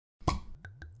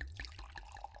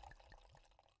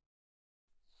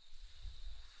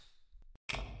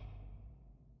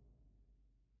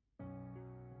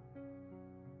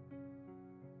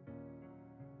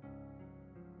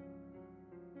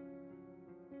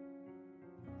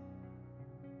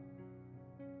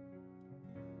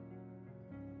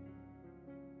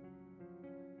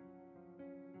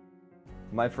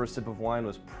My first sip of wine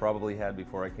was probably had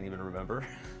before I can even remember,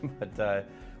 but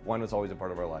wine was always a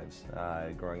part of our lives.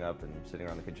 Growing up and sitting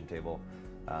around the kitchen table,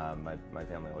 my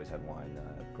family always had wine.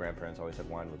 Grandparents always had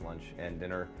wine with lunch and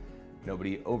dinner.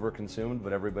 Nobody over-consumed,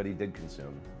 but everybody did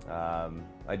consume.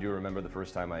 I do remember the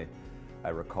first time I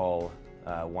recall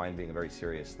wine being a very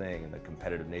serious thing and the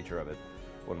competitive nature of it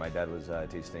when my dad was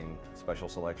tasting Special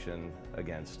Selection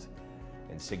against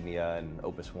Insignia and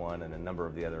Opus One and a number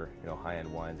of the other high-end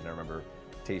wines, and I remember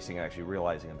tasting and actually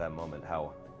realizing at that moment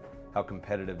how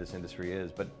competitive this industry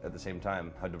is, but at the same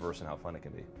time how diverse and how fun it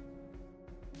can be.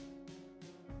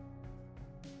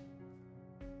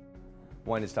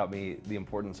 Wine has taught me the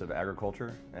importance of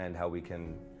agriculture and how we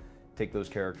can take those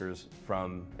characters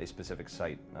from a specific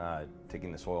site,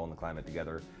 taking the soil and the climate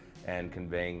together and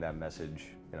conveying that message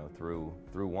through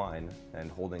wine and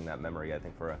holding that memory, I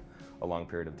think, for a long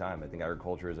period of time. I think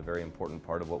agriculture is a very important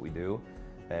part of what we do,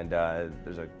 and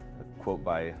there's a quote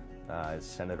by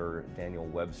Senator Daniel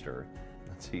Webster.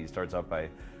 He starts off by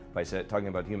talking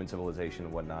about human civilization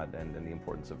and whatnot and the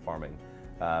importance of farming.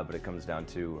 But it comes down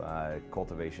to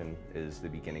cultivation is the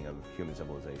beginning of human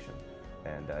civilization.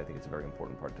 And I think it's a very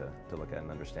important part to look at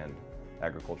and understand.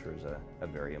 Agriculture is a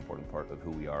very important part of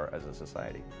who we are as a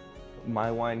society.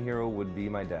 My wine hero would be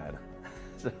my dad.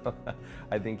 So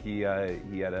I think he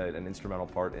had an instrumental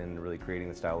part in really creating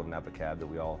the style of Napa Cab that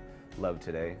we all love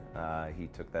today. He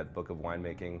took that book of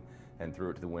winemaking and threw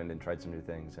it to the wind and tried some new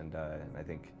things. And I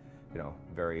think,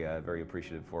 very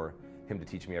appreciative for him to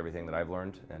teach me everything that I've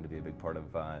learned and to be a big part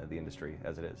of the industry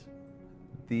as it is.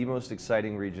 The most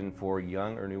exciting region for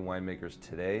young or new winemakers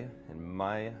today, in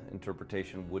my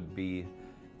interpretation, would be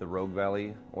the Rogue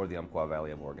Valley or the Umpqua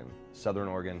Valley of Oregon. Southern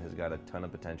Oregon has got a ton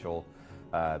of potential.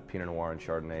 Pinot Noir and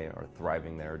Chardonnay are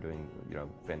thriving there, doing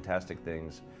fantastic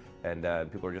things, and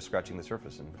people are just scratching the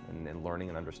surface and learning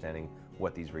and understanding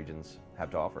what these regions have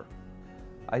to offer.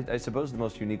 I suppose the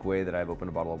most unique way that I've opened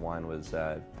a bottle of wine was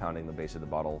pounding the base of the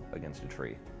bottle against a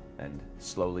tree, and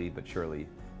slowly but surely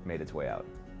made its way out.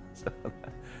 So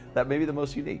that may be the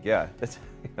most unique. Yeah, it's,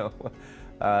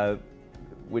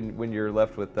 when you're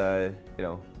left with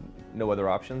no other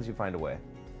options, you find a way.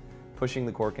 Pushing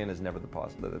the cork in is never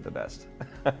the best.